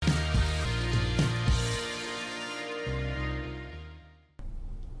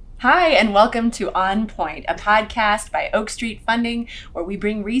Hi, and welcome to On Point, a podcast by Oak Street Funding, where we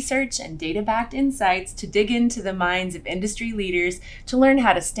bring research and data-backed insights to dig into the minds of industry leaders to learn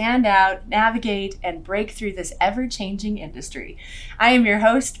how to stand out, navigate, and break through this ever-changing industry. I am your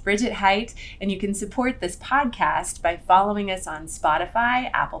host, Bridget Height, and you can support this podcast by following us on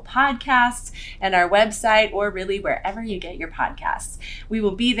Spotify, Apple Podcasts, and our website, or really wherever you get your podcasts. We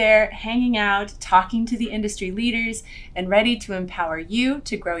will be there hanging out, talking to the industry leaders, and ready to empower you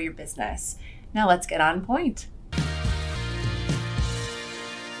to grow your business. Now let's get on point.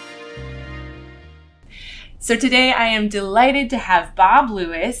 So today I am delighted to have Bob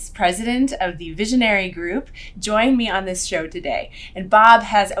Lewis, president of the Visionary Group, join me on this show today. And Bob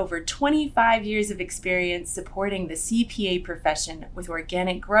has over 25 years of experience supporting the CPA profession with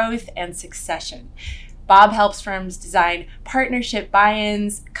organic growth and succession. Bob helps firms design partnership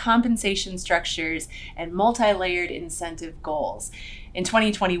buy-ins, compensation structures, and multi-layered incentive goals. In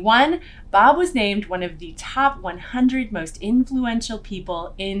 2021, Bob was named one of the top 100 most influential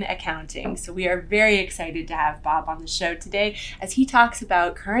people in accounting. So we are very excited to have Bob on the show today as he talks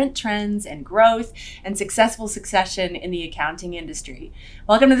about current trends and growth and successful succession in the accounting industry.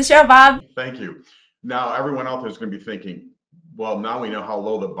 Welcome to the show, Bob. Thank you. Now, everyone out there is going to be thinking, well, now we know how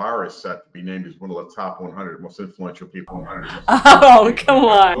low the bar is set to be named as one of the top 100 most influential people in 100. Oh, come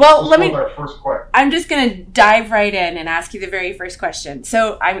on. Well, First question. I'm just going to dive right in and ask you the very first question.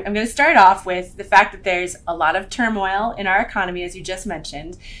 So I'm going to start off with the fact that there's a lot of turmoil in our economy, as you just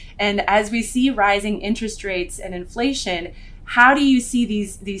mentioned. And as we see rising interest rates and inflation, how do you see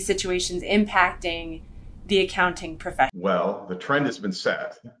these situations impacting the accounting profession? Well, the trend has been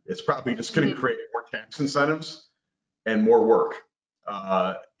set. It's probably just going to create more tax incentives and more work.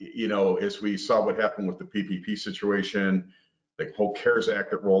 As we saw what happened with the PPP situation, the whole CARES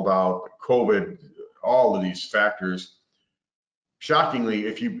Act that rolled out, COVID, all of these factors. Shockingly,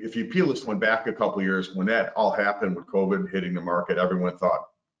 if you peel this one back a couple of years, when that all happened with COVID hitting the market, everyone thought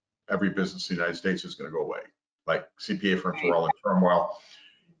every business in the United States is going to go away. Like CPA firms were all in turmoil.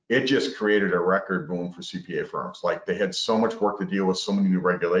 It just created a record boom for CPA firms. Like they had so much work to deal with, so many new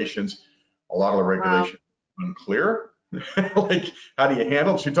regulations. A lot of the regulations were unclear. Like, how do you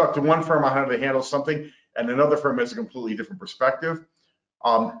handle it? So you talk to one firm on how to handle something, and another firm has a completely different perspective.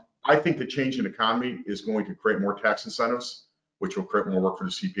 I think the change in economy is going to create more tax incentives, which will create more work for the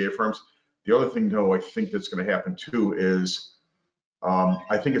CPA firms. The other thing, though, I think that's going to happen too is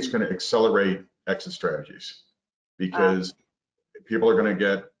I think it's going to accelerate exit strategies because people are going to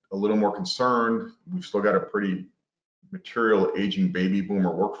get a little more concerned. We've still got a pretty material aging baby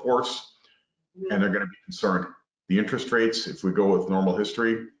boomer workforce, and they're going to be concerned. The interest rates, if we go with normal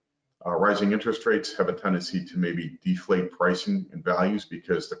history, rising interest rates have a tendency to maybe deflate pricing and values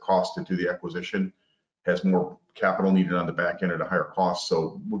because the cost to do the acquisition has more capital needed on the back end at a higher cost.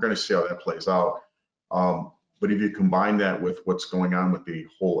 So we're going to see how that plays out. But if you combine that with what's going on with the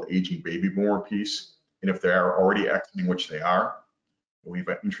whole aging baby boomer piece, and if they are already exiting, which they are, we've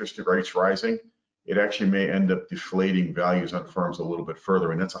got interest rates rising, it actually may end up deflating values on firms a little bit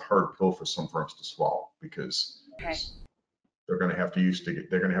further. And that's a hard pill for some firms to swallow because they're going to have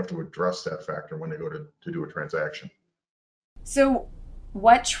to address that factor when they go to do a transaction. So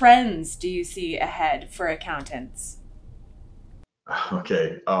what trends do you see ahead for accountants?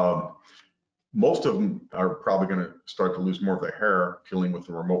 Okay. Most of them are probably going to start to lose more of their hair dealing with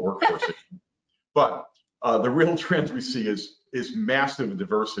the remote workforce. But the real trends we see is massive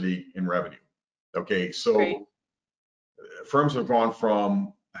diversity in revenue. Okay. So Great. Firms have gone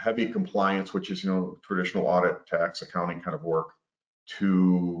from heavy compliance, which is, traditional audit, tax, accounting kind of work,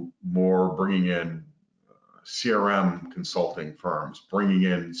 to more bringing in CRM consulting firms, bringing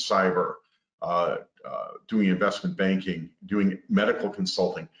in cyber, doing investment banking, doing medical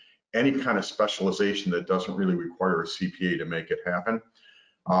consulting, any kind of specialization that doesn't really require a CPA to make it happen.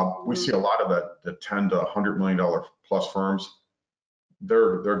 We see a lot of the $10 to $100 million plus firms.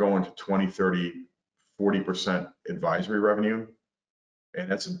 They're going to 20, 30, 40% advisory revenue. And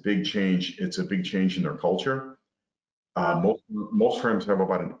that's a big change. It's a big change in their culture. Most firms have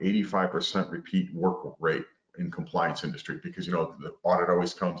about an 85% repeat work rate in compliance industry because, the audit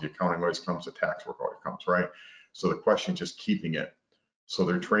always comes, the accounting always comes, the tax work always comes, right? So the question is just keeping it. So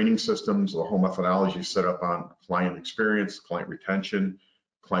their training systems, the whole methodology is set up on client experience, client retention,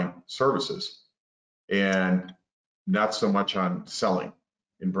 client services, and not so much on selling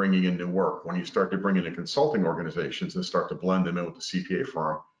and bringing in new work. When you start to bring in the consulting organizations and start to blend them in with the CPA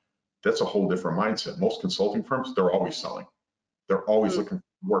firm, that's a whole different mindset. Most consulting firms, they're always selling. They're always looking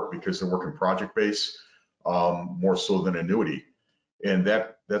for work because they're working project-based, more so than annuity. And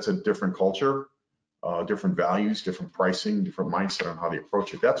that's a different culture. different values, different pricing, different mindset on how they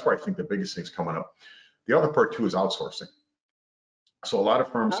approach it. That's where I think the biggest thing's coming up. The other part too is outsourcing. So a lot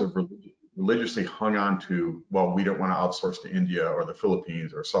of firms have religiously hung on to, well, we don't want to outsource to India or the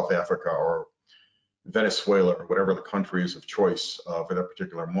Philippines or South Africa or Venezuela or whatever the country is of choice for that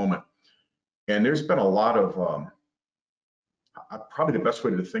particular moment. And there's been a lot of, probably the best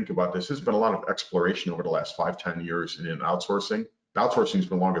way to think about this, there's been a lot of exploration over the last 5-10 years in outsourcing. Outsourcing has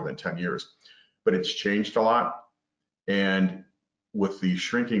been longer than 10 years, but it's changed a lot. And with the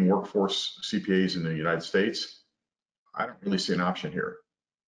shrinking workforce CPAs in the United States, I don't really see an option here.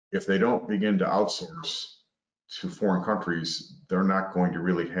 If they don't begin to outsource to foreign countries, they're not going to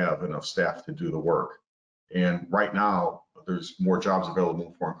really have enough staff to do the work. And right now, there's more jobs available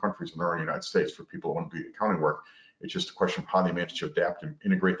in foreign countries than there are in the United States for people who want to do accounting work. It's just a question of how they manage to adapt and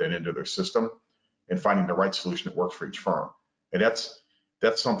integrate that into their system and finding the right solution that works for each firm. And that's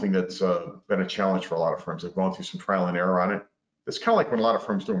something that's been a challenge for a lot of firms. They've gone through some trial and error on it. It's kind of like when a lot of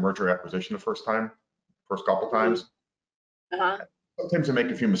firms do a merger acquisition the first couple times. Sometimes they make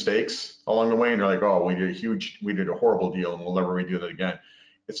a few mistakes along the way and they're like, oh, we did a horrible deal and we'll never redo that again.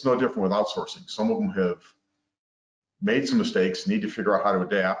 It's no different with outsourcing. Some of them have made some mistakes, need to figure out how to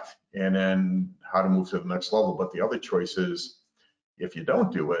adapt and then how to move to the next level. But the other choice is, if you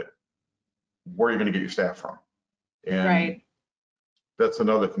don't do it, where are you going to get your staff from? And that's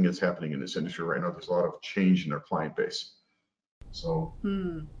another thing that's happening in this industry right now. There's a lot of change in their client base. So,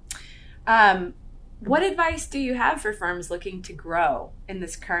 what advice do you have for firms looking to grow in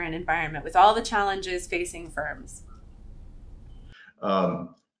this current environment with all the challenges facing firms?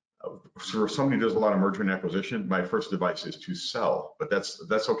 For somebody who does a lot of merger and acquisition, my first advice is to sell, but that's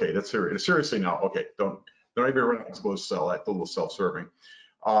okay. That's serious. Seriously now, okay, don't even run exposed sell. That's a little self-serving.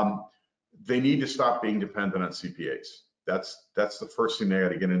 They need to stop being dependent on CPAs. That's the first thing they got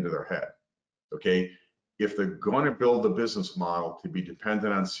to get into their head. Okay, if they're going to build a business model to be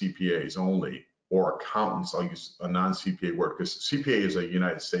dependent on CPAs only or accountants, I'll use a non-CPA word because CPA is a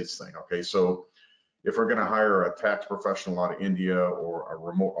United States thing. Okay, so if we're going to hire a tax professional out of India or a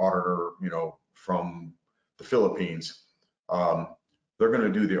remote auditor, from the Philippines, they're going to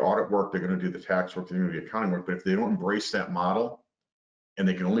do the audit work, they're going to do the tax work, they're going to do the accounting work. But if they don't embrace that model and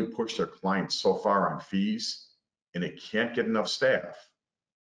they can only push their clients so far on fees and they can't get enough staff,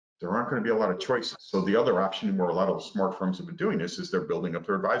 there aren't going to be a lot of choices. So the other option where a lot of the smart firms have been doing this is they're building up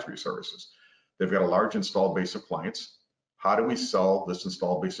their advisory services. They've got a large installed base of clients. How do we sell this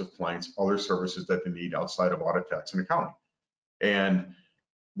installed base of clients other services that they need outside of audit, tax, and accounting? And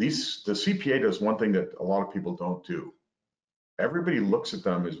the CPA does one thing that a lot of people don't do. Everybody looks at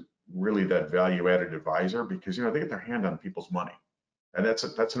them as really that value-added advisor because they get their hand on people's money, and that's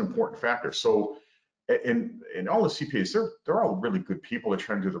an important factor. So, and all the CPAs, they're all really good people. They're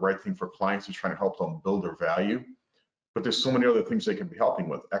trying to do the right thing for clients. They're trying to help them build their value. But there's so many other things they can be helping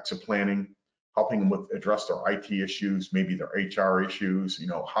with: exit planning, helping them with address their IT issues, maybe their HR issues,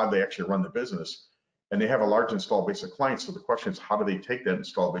 how they actually run the business. And they have a large installed base of clients. So the question is, how do they take that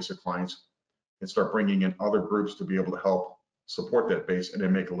installed base of clients and start bringing in other groups to be able to help support that base and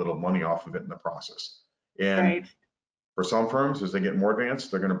then make a little money off of it in the process? And for some firms, as they get more advanced,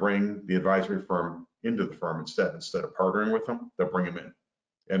 they're going to bring the advisory firm into the firm instead of partnering with them. They'll bring them in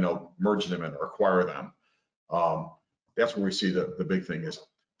and they'll merge them in or acquire them. That's where we see the big thing is.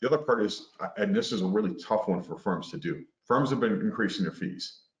 The other part is, and this is a really tough one for firms to do. Firms have been increasing their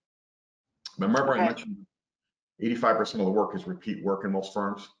fees. Remember, I mentioned 85% of the work is repeat work in most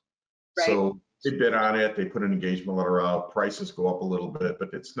firms. Right. So they bid on it, they put an engagement letter out, prices go up a little bit,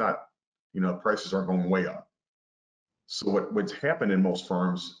 but it's not, prices aren't going way up. So what's happened in most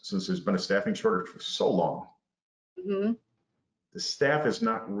firms, since there's been a staffing shortage for so long, the staff is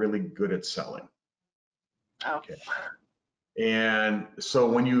not really good at selling. Okay. And so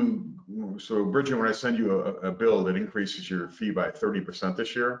Bridget, when I send you a bill that increases your fee by 30%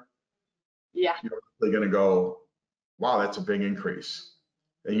 this year, you're really going to go, wow, that's a big increase.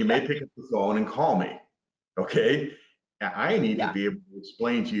 And you may pick up the phone and call me. Okay. And I need to be able to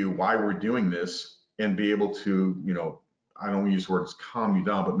explain to you why we're doing this and be able to, I don't use words calm you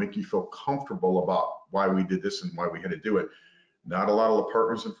down, but make you feel comfortable about why we did this and why we had to do it. Not a lot of the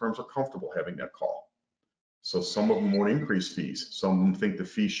partners and firms are comfortable having that call. So some of them won't increase fees. Some of them think the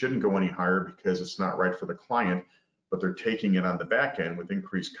fee shouldn't go any higher because it's not right for the client, but they're taking it on the back end with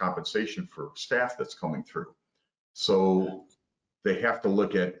increased compensation for staff that's coming through. So they have to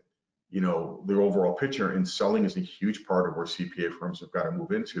look at, the overall picture, and selling is a huge part of where CPA firms have got to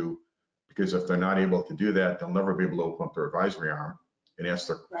move into, because if they're not able to do that, they'll never be able to open up their advisory arm and ask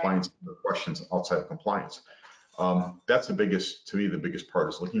their clients their questions outside of compliance. That's the biggest, to me, the biggest part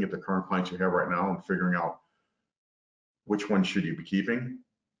is looking at the current clients you have right now and figuring out which one should you be keeping.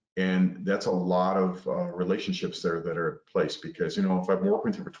 And that's a lot of relationships there that are in place, because, you know, if I've been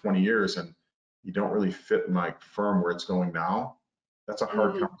working with you for 20 years and you don't really fit my firm where it's going now, that's a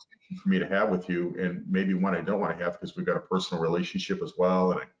hard conversation for me to have with you, and maybe one I don't want to have because we've got a personal relationship as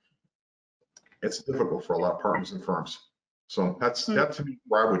well. And it's difficult for a lot of partners and firms. So that to me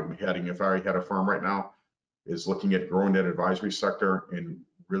where I would be heading if I had a firm right now, is looking at growing that advisory sector and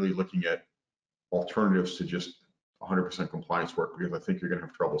really looking at alternatives to just 100% compliance work, because I think you're going to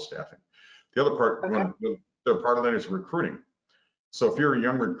have trouble staffing. The other part, the part of that is recruiting. So if you're a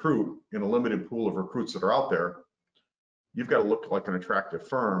young recruit in a limited pool of recruits that are out there, you've got to look like an attractive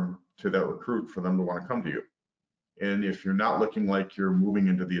firm to that recruit for them to want to come to you. And if you're not looking like you're moving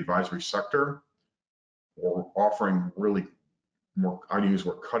into the advisory sector or offering really more, I use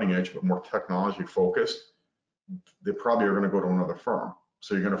more cutting edge, but more technology focused, they probably are going to go to another firm.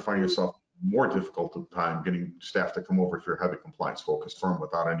 So you're going to find yourself more difficult time getting staff to come over if you're a heavy compliance focused firm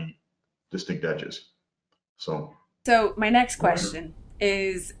without any distinct edges. So my next question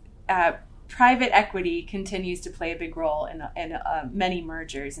is, private equity continues to play a big role in many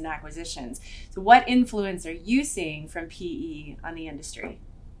mergers and acquisitions. So what influence are you seeing from PE on the industry?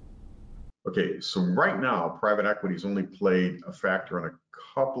 Okay, so right now, private equity has only played a factor in a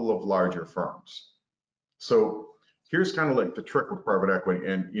couple of larger firms. So here's kind of like the trick with private equity.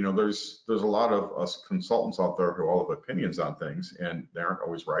 And, you know, there's a lot of us consultants out there who all have opinions on things, and they aren't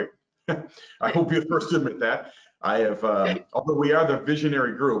always right. I hope you first admit that. I have, although we are the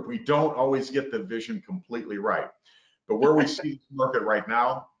visionary group, we don't always get the vision completely right. But where we see the market right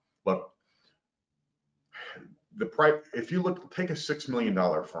now, look, if you look, take a $6 million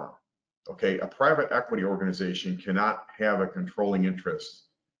firm, okay, a private equity organization cannot have a controlling interest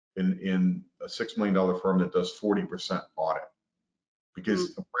in a $6 million firm that does 40% audit,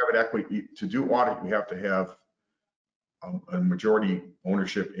 because a private equity, to do audit, you have to have a majority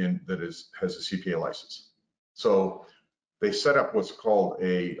ownership has a CPA license. So they set up what's called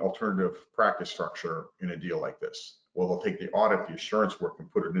a alternative practice structure in a deal like this. Well, they'll take the audit, the assurance work,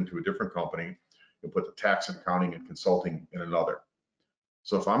 and put it into a different company, and put the tax and accounting and consulting in another.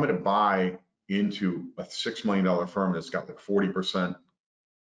 So if I'm going to buy into a $6 million firm that's got like 40%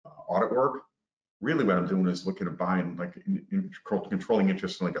 audit work, really what I'm doing is looking at buying like controlling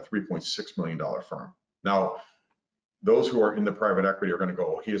interest in like a $3.6 million firm. Now, those who are in the private equity are going to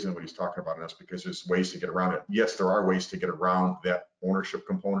go, he doesn't know what he's talking about in this, because there's ways to get around it. Yes, there are ways to get around that ownership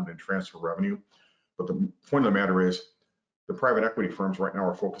component and transfer revenue. But the point of the matter is, the private equity firms right now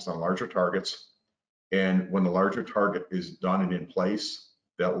are focused on larger targets. And when the larger target is done and in place,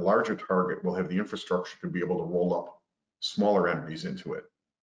 that larger target will have the infrastructure to be able to roll up smaller entities into it.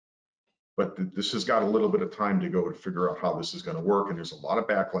 But this has got a little bit of time to go to figure out how this is going to work. And there's a lot of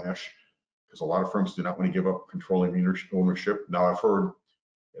backlash, because a lot of firms do not want to give up controlling ownership. Now, I've heard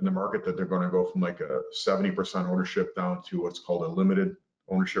in the market that they're going to go from like a 70% ownership down to what's called a limited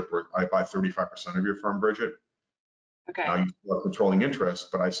ownership, where I buy 35% of your firm, Bridget. Okay. Now you still have controlling interest,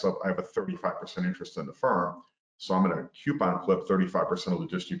 but I have a 35% interest in the firm. So I'm going to coupon clip 35% of the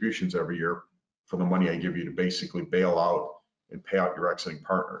distributions every year for the money I give you to basically bail out and pay out your exiting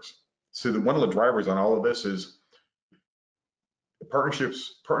partners. So one of the drivers on all of this is the partnership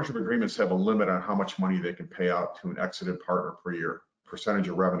agreements have a limit on how much money they can pay out to an exited partner per year, percentage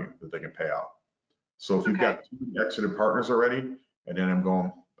of revenue that they can pay out. So if you've got 2 exited partners already, and then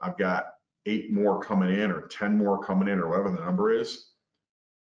I've got 8 more coming in, or 10 more coming in, or whatever the number is,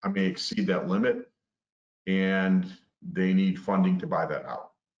 I may exceed that limit, and they need funding to buy that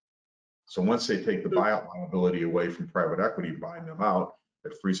out. So once they take the buyout liability away from private equity, buying them out,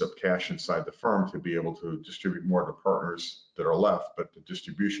 it frees up cash inside the firm to be able to distribute more to partners that are left, but the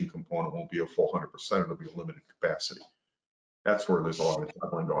distribution component won't be a full 100%, it'll be a limited capacity. That's where there's a lot of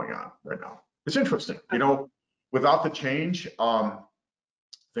traveling going on right now. It's interesting, you know, without the change,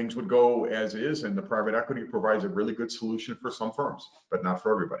 things would go as is, and the private equity provides a really good solution for some firms, but not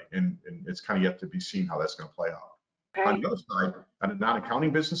for everybody. And it's kind of yet to be seen how that's going to play out. Okay. On the other side, on the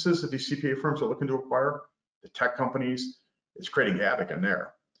non-accounting businesses that these CPA firms are looking to acquire, the tech companies, it's creating havoc in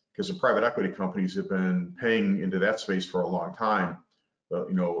there, because the private equity companies have been paying into that space for a long time.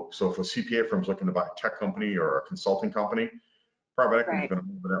 You know, so if a CPA firm is looking to buy a tech company or a consulting company, private equity is going to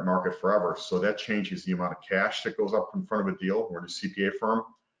move in that market forever. So that changes the amount of cash that goes up in front of a deal. Where in a CPA firm,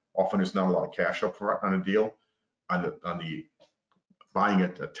 often there's not a lot of cash up front on a deal. On the buying a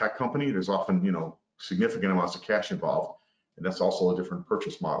tech company, there's often, you know, significant amounts of cash involved, and that's also a different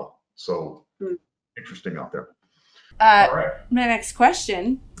purchase model. So interesting out there. All right. My next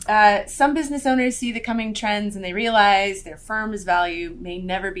question. Some business owners see the coming trends and they realize their firm's value may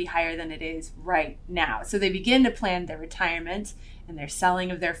never be higher than it is right now. So they begin to plan their retirement and their selling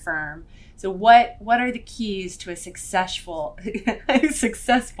of their firm. So what are the keys to a successful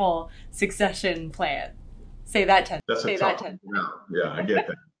succession plan? Say that 10. That's Say a that tough 10. one. Yeah, I get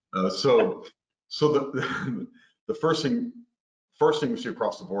that. So the first thing we see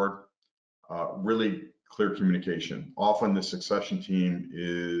across the board, really clear communication. Often the succession team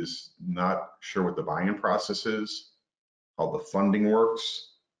is not sure what the buy-in process is, how the funding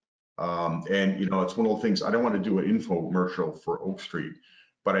works. And it's one of the things, I don't want to do an infomercial for Oak Street,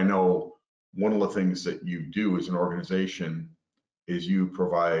 but I know one of the things that you do as an organization is you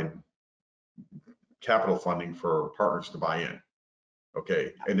provide capital funding for partners to buy in.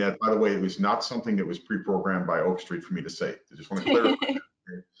 Okay. And that, by the way, it was not something that was pre-programmed by Oak Street for me to say. I just want to clarify.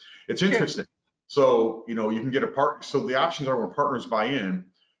 It's interesting. So, you can get a partner. So the options are when partners buy in,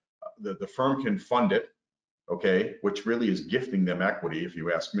 the firm can fund it, okay, which really is gifting them equity, if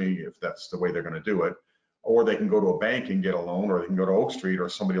you ask me, if that's the way they're going to do it. Or they can go to a bank and get a loan, or they can go to Oak Street or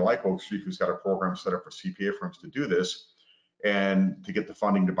somebody like Oak Street who's got a program set up for CPA firms to do this and to get the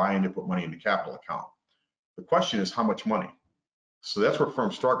funding to buy in to put money in the capital account. The question is how much money? So that's where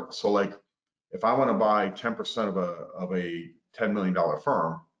firms struggle. So like if I want to buy 10% of a $10 million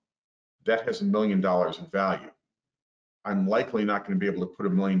firm, that has $1 million in value. I'm likely not going to be able to put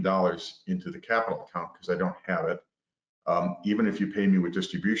 $1 million into the capital account because I don't have it. Even if you pay me with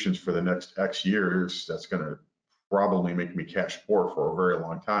distributions for the next X years, that's going to probably make me cash poor for a very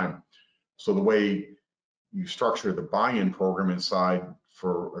long time. So the way you structure the buy-in program inside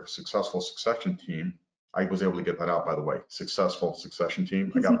for a successful succession team, I was able to get that out, by the way. Successful succession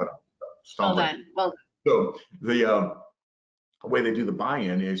team, I got that out. Well done. Well done. So the way they do the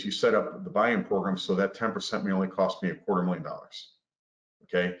buy-in is you set up the buy-in program so that 10% may only cost me $250,000.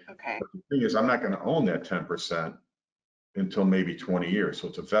 Okay. Okay. But the thing is, I'm not going to own that 10% until maybe 20 years. So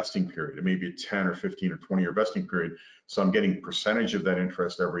it's a vesting period. It may be a 10 or 15 or 20-year vesting period. So I'm getting percentage of that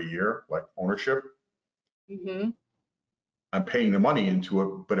interest every year, like ownership. Mm-hmm. I'm paying the money into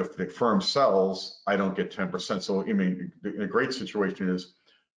it, but if the firm sells, I don't get 10%. So I mean, a great situation is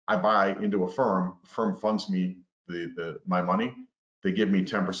I buy into a firm funds me my money, they give me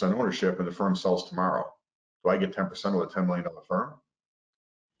 10% ownership, and the firm sells tomorrow. Do I get 10% of the $10 million firm?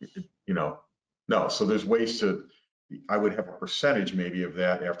 No. So there's ways to, I would have a percentage maybe of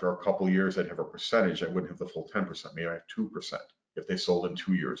that. After a couple of years, I'd have a percentage. I wouldn't have the full 10%. Maybe I have 2% if they sold in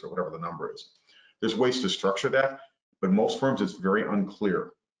 2 years or whatever the number is. There's ways to structure that, but most firms, it's very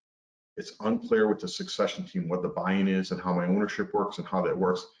unclear. It's unclear with the succession team what the buy-in is and how my ownership works and how that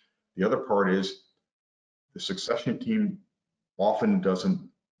works. The other part is the succession team often doesn't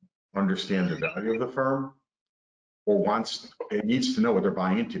understand the value of the firm or it needs to know what they're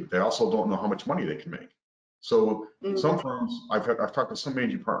buying into. They also don't know how much money they can make. So some firms, I've talked to some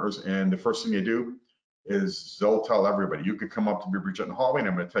managing partners, and the first thing they do is they'll tell everybody, you could come up to me, Bridget, in the hallway, and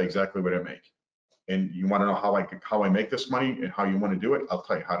I'm going to tell you exactly what I make. And you want to know how I make this money and how you want to do it, I'll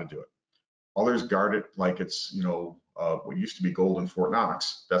tell you how to do it. Others guard it like it's, what used to be gold in Fort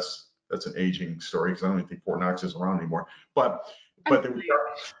Knox. That's an aging story because I don't even think Fort Knox is around anymore. But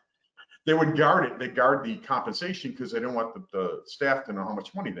they would guard it. They guard the compensation because they don't want the staff to know how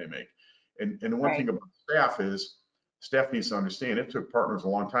much money they make. And the one thing about staff is staff needs to understand it took partners a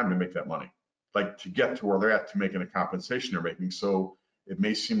long time to make that money, like to get to where they're at to making the compensation they're making. So it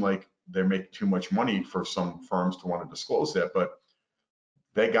may seem like they make too much money for some firms to want to disclose that, but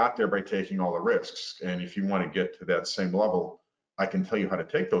they got there by taking all the risks. And if you want to get to that same level, I can tell you how to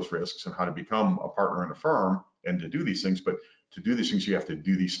take those risks and how to become a partner in a firm and to do these things. But to do these things, you have to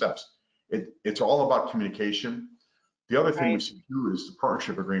do these steps. It's all about communication. The other thing we see too is the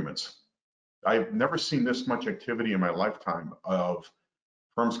partnership agreements. I've never seen this much activity in my lifetime of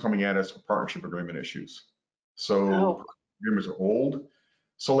firms coming at us with partnership agreement issues. So agreements are old.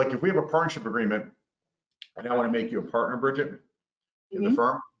 So like if we have a partnership agreement and I want to make you a partner, Bridget, in the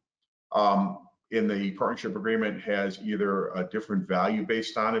firm, in the partnership agreement has either a different value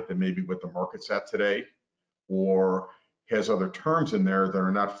based on it than maybe what the market's at today, or has other terms in there that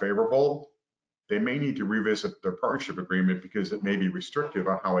are not favorable, they may need to revisit their partnership agreement because it may be restrictive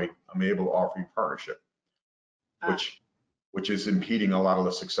on how I'm able to offer you partnership, which is impeding a lot of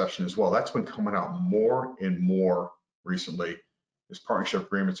the succession as well. That's been coming out more and more recently. These partnership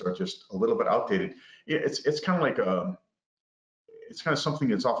agreements are just a little bit outdated. It's kind of like it's kind of something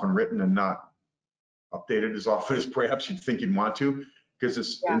that's often written and not updated as often as perhaps you'd think you'd want to,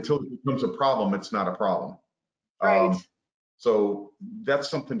 because until it becomes a problem, it's not a problem. So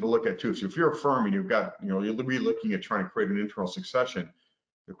that's something to look at too. So if you're a firm and you've got, you're really looking at trying to create an internal succession,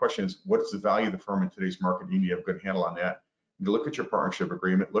 the question is, what is the value of the firm in today's market? You need to have a good handle on that. You look at your partnership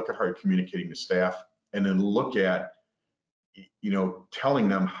agreement, look at how you're communicating to staff, and then look at, telling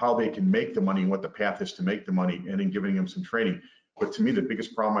them how they can make the money and what the path is to make the money, and then giving them some training. But to me, the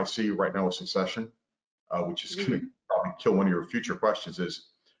biggest problem I see right now with succession, which is going to probably kill one of your future questions, is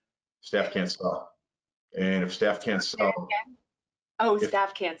staff can't sell. And if staff can't sell,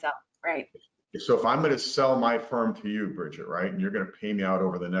 staff can't sell, right? So if I'm going to sell my firm to you, Bridget, right, and you're going to pay me out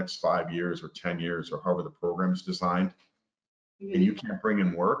over the next 5 years or 10 years or however the program is designed, and you can't bring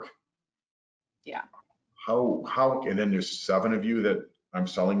in work, yeah, how, and then there's 7 of you that I'm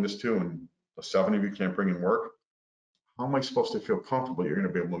selling this to, and the 7 of you can't bring in work, how am I supposed to feel comfortable you're going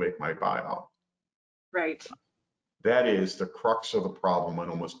to be able to make my buyout? Right. That is the crux of the problem in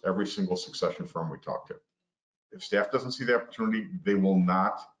almost every single succession firm we talk to. If staff doesn't see the opportunity, they will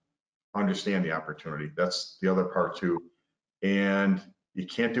not understand the opportunity. That's the other part too. And you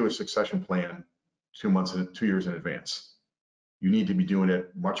can't do a succession plan 2 years in advance. You need to be doing it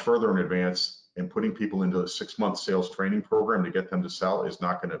much further in advance, and putting people into a 6-month sales training program to get them to sell is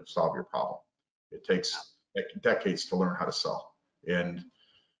not going to solve your problem. It takes decades to learn how to sell. And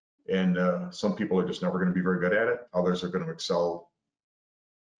some people are just never going to be very good at it. Others are going to excel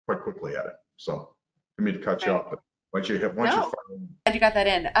quite quickly at it. So I mean to cut you off, but once you glad you got that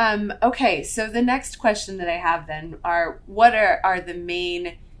in. Okay, so the next question that I have then are, what are the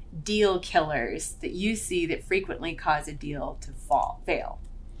main deal killers that you see that frequently cause a deal to fail?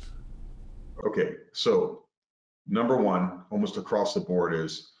 Okay, so number one, almost across the board,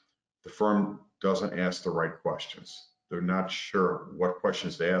 is the firm doesn't ask the right questions. They're not sure what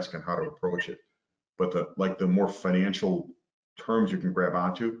questions to ask and how to approach it. But the more financial terms you can grab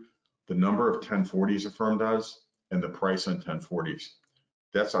onto, the number of 1040s a firm does and the price on 1040s,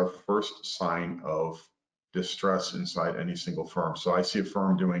 that's our first sign of distress inside any single firm. So I see a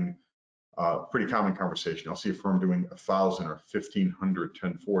firm doing pretty common conversation. I'll see a firm doing 1,000 or 1,500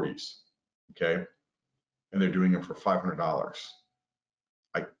 1040s, okay, and they're doing them for $500.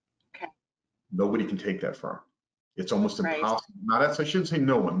 Nobody can take that firm. It's almost impossible. Now I shouldn't say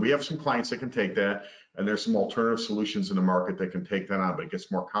no one. We have some clients that can take that, and there's some alternative solutions in the market that can take that on, but it gets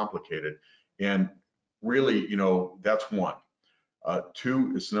more complicated. And really, that's one.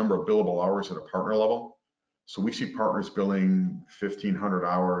 2 is the number of billable hours at a partner level. So we see partners billing 1,500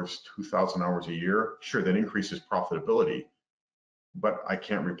 hours, 2,000 hours a year. Sure, that increases profitability, but I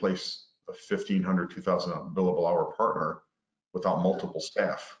can't replace a 1,500, 2,000 billable hour partner without multiple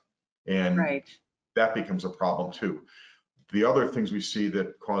staff. And that becomes a problem too. The other things we see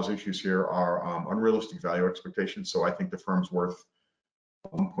that cause issues here are unrealistic value expectations. So I think the firm's worth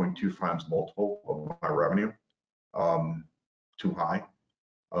 1.2 times multiple of my revenue, too high.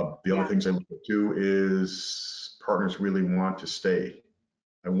 The other things I look at too is partners really want to stay.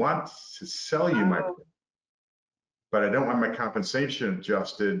 I want to sell you my, but I don't want my compensation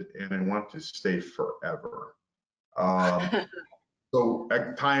adjusted, and I want to stay forever. So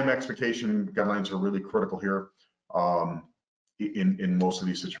time expectation guidelines are really critical here in most of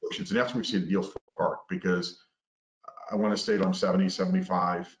these situations. And that's when we see the deals fall apart, because I want to stay till I'm 70,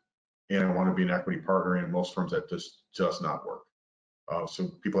 75, and I want to be an equity partner. And in most firms that just does not work. So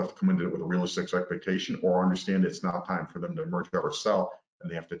people have to come into it with a realistic expectation, or understand it's not time for them to merge or sell, and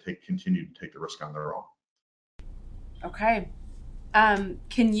they have to continue to take the risk on their own. Okay.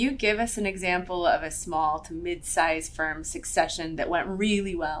 Can you give us an example of a small to mid-sized firm succession that went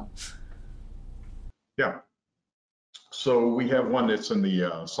really well? Yeah. So we have one that's in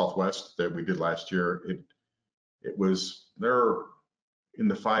the Southwest that we did last year. They're in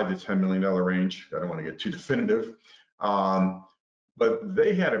the $5 to $10 million range. I don't want to get too definitive, but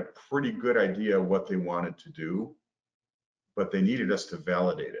they had a pretty good idea of what they wanted to do, but they needed us to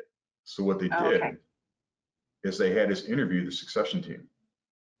validate it. So what they did is they had us interview the succession team,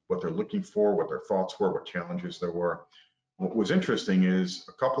 what they're looking for, what their thoughts were, what challenges there were. What was interesting is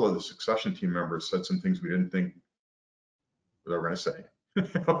a couple of the succession team members said some things we didn't think they were going to say.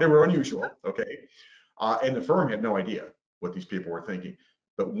 They were unusual, okay? And the firm had no idea what these people were thinking.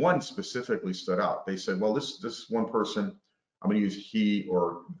 But one specifically stood out. They said, well, this one person, I'm going to use he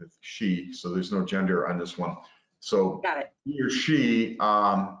or she, so there's no gender on this one. So he or she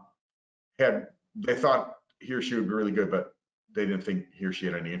they thought he or she would be really good, but they didn't think he or she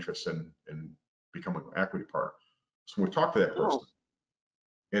had any interest in becoming an equity partner. So we talked to that person,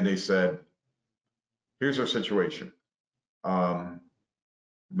 and they said, here's our situation.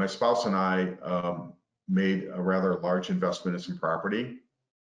 My spouse and I made a rather large investment in some property,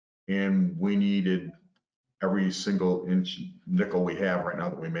 and we needed every single inch nickel we have right now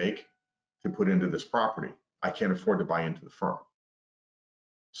that we make to put into this property. I can't afford to buy into the firm.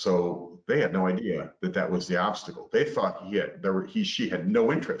 So they had no idea that that was the obstacle. They thought she had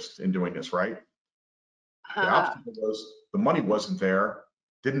no interest in doing this, right? The obstacle was the money wasn't there,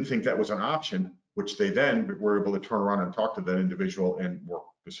 didn't think that was an option, which they then were able to turn around and talk to that individual and work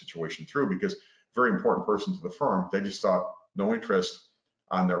the situation through, because very important person to the firm. They just thought no interest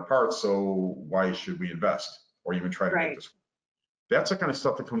on their part, so why should we invest or even try to make this? That's the kind of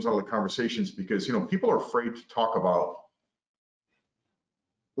stuff that comes out of the conversations, because people are afraid to talk about,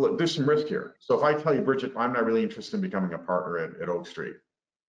 look, there's some risk here. So if I tell you, Bridget, I'm not really interested in becoming a partner at Oak Street,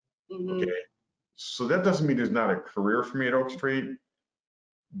 okay, so that doesn't mean there's not a career for me at Oak Street,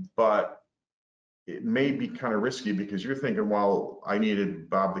 but it may be kind of risky, because you're thinking, well, I needed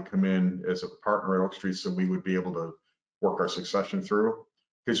Bob to come in as a partner at Oak Street so we would be able to work our succession through.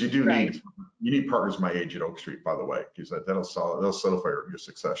 Because you do need partners my age at Oak Street, by the way, because that'll solidify your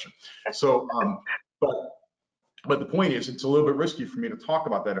succession. So, but the point is, it's a little bit risky for me to talk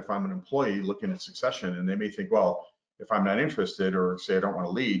about that if I'm an employee looking at succession, and they may think, well, if I'm not interested, or say I don't want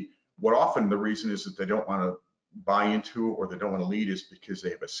to lead, what often the reason is that they don't want to buy into or they don't want to lead is because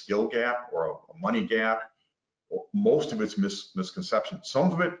they have a skill gap or a money gap. Most of it's misconception.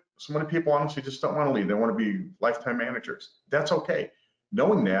 Some of the people honestly just don't want to lead. They want to be lifetime managers. That's okay.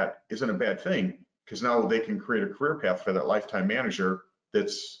 Knowing that isn't a bad thing, because now they can create a career path for that lifetime manager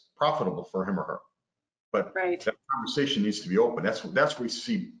that's profitable for him or her. But that conversation needs to be open. That's where we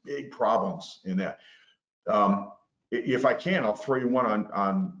see big problems in that. If I can, I'll throw you one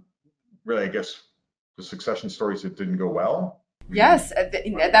on really, I guess, the succession stories that didn't go well. Yes,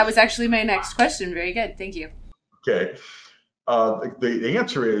 that was actually my next question. Very good, thank you. Okay, the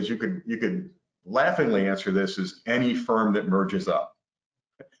answer is, you could laughingly answer this as any firm that merges up.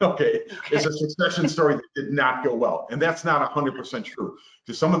 Okay, it's a succession story that did not go well, and that's not 100% true.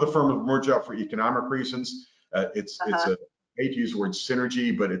 Because some of the firms merge up for economic reasons. It's a, I hate to use the word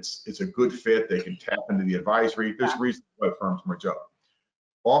synergy, but it's a good fit. They can tap into the advisory. There's reasons why firms merge up.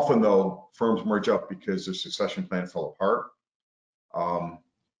 Often, though, firms merge up because their succession plan fell apart,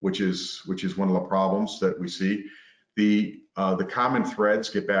 which is one of the problems that we see. The common threads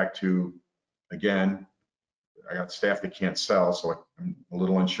get back to, again, I got staff that can't sell, so I'm a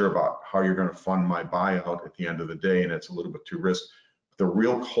little unsure about how you're going to fund my buyout at the end of the day, and it's a little bit too risky. The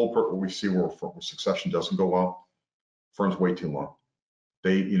real culprit where we see where succession doesn't go well, firms wait too long.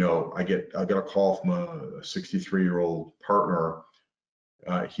 I get a call from a 63-year-old partner.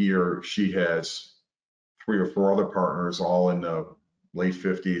 She has 3 or 4 other partners, all in the late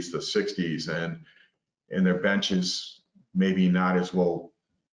 50s to 60s, and their bench is maybe not as well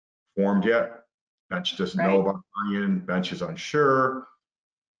formed yet. Bench doesn't know about buy-in, bench is unsure.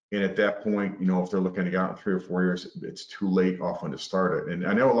 And at that point, if they're looking to get out in 3 or 4 years, it's too late often to start it. And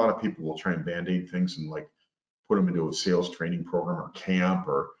I know a lot of people will try and band-aid things and like put them into a sales training program or camp,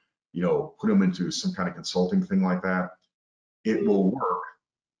 or, put them into some kind of consulting thing like that. It will work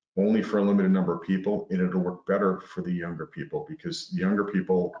only for a limited number of people, and it'll work better for the younger people, because the younger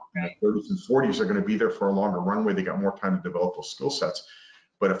people in the 30s and 40s are going to be there for a longer runway. They got more time to develop those skill sets.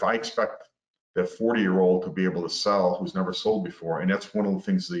 But if I expect that 40-year-old to be able to sell who's never sold before, and that's one of the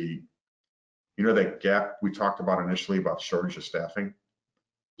things, that gap we talked about initially about shortage of staffing.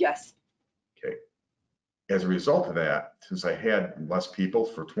 Yes. Okay. As a result of that, since I had less people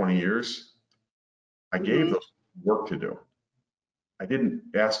for 20 years, I gave those work to do. I didn't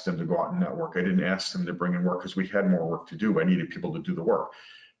ask them to go out and network. I didn't ask them to bring in work, because we had more work to do. I needed people to do the work.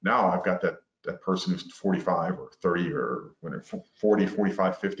 Now I've got that person who's 45 or 30 or 40,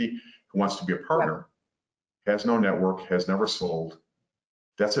 45, 50, who wants to be a partner, has no network, has never sold.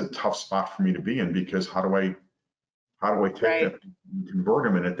 That's a tough spot for me to be in, because how do I take that and convert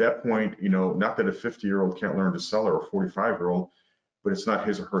them? And at that point, not that a 50-year-old can't learn to sell, or a 45-year-old, but it's not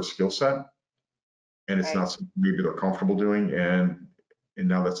his or her skill set, and it's not something maybe they're comfortable doing, and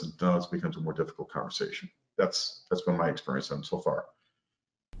now it becomes a more difficult conversation. That's been my experience on so far.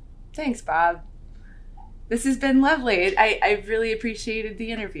 Thanks, Bob. This has been lovely. I really appreciated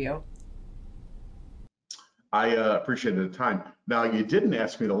the interview. I appreciated the time. Now, you didn't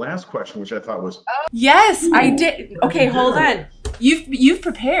ask me the last question, which I thought was... Yes, I did. Okay, hold on. You've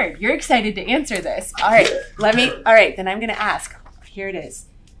prepared. You're excited to answer this. All right, then I'm going to ask. Here it is.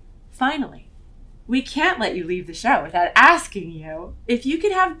 Finally, we can't let you leave the show without asking you, if you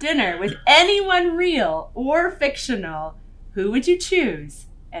could have dinner with anyone real or fictional, who would you choose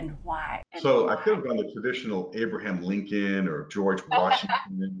and why? So I could have gone the traditional Abraham Lincoln or George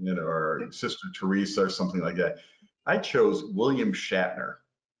Washington or Sister Teresa or something like that. I chose William Shatner.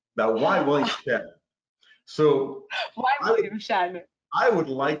 Now, why William Shatner? So Why William Shatner? I would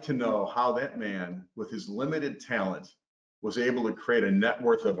like to know how that man, with his limited talent, was able to create a net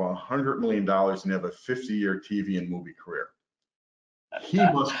worth of $100 million and have a 50-year TV and movie career. He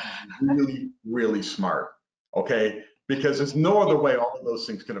must be really, really smart, okay? Because there's no other way all of those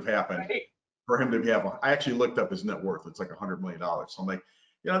things could have happened for him to have. I actually looked up his net worth. It's like $100 million. So I'm like,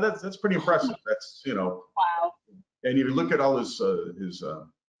 that's pretty impressive. That's, Wow. And if you look at all his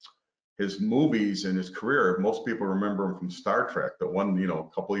movies and his career, most people remember him from Star Trek, the one,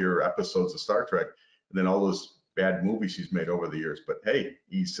 couple of year episodes of Star Trek, and then all those bad movies he's made over the years. But hey,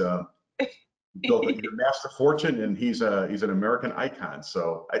 he's built a massive fortune, and he's an American icon.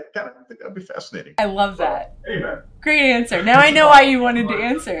 So I kind of think that'd be fascinating. I love that. Hey, man. Great answer. Now I know why you wanted to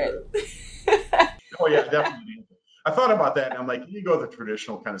answer it. Oh yeah, definitely. I thought about that, and I'm like, you go the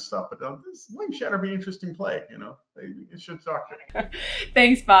traditional kind of stuff, but this William Shatner would be an interesting play. You should talk to him.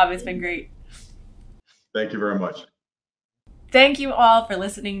 Thanks, Bob. It's been great. Thank you very much. Thank you all for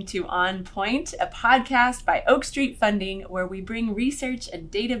listening to On Point, a podcast by Oak Street Funding, where we bring research and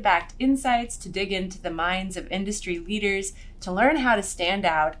data-backed insights to dig into the minds of industry leaders to learn how to stand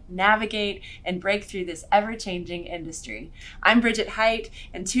out, navigate, and break through this ever-changing industry. I'm Bridget Height,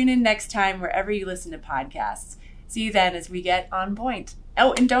 and tune in next time wherever you listen to podcasts. See you then as we get on point.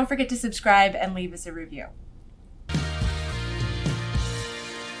 Oh, and don't forget to subscribe and leave us a review.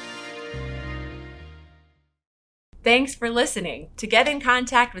 Thanks for listening. To get in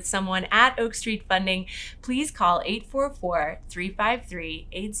contact with someone at Oak Street Funding, please call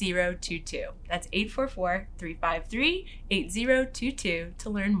 844-353-8022. That's 844-353-8022 to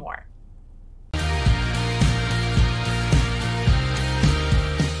learn more.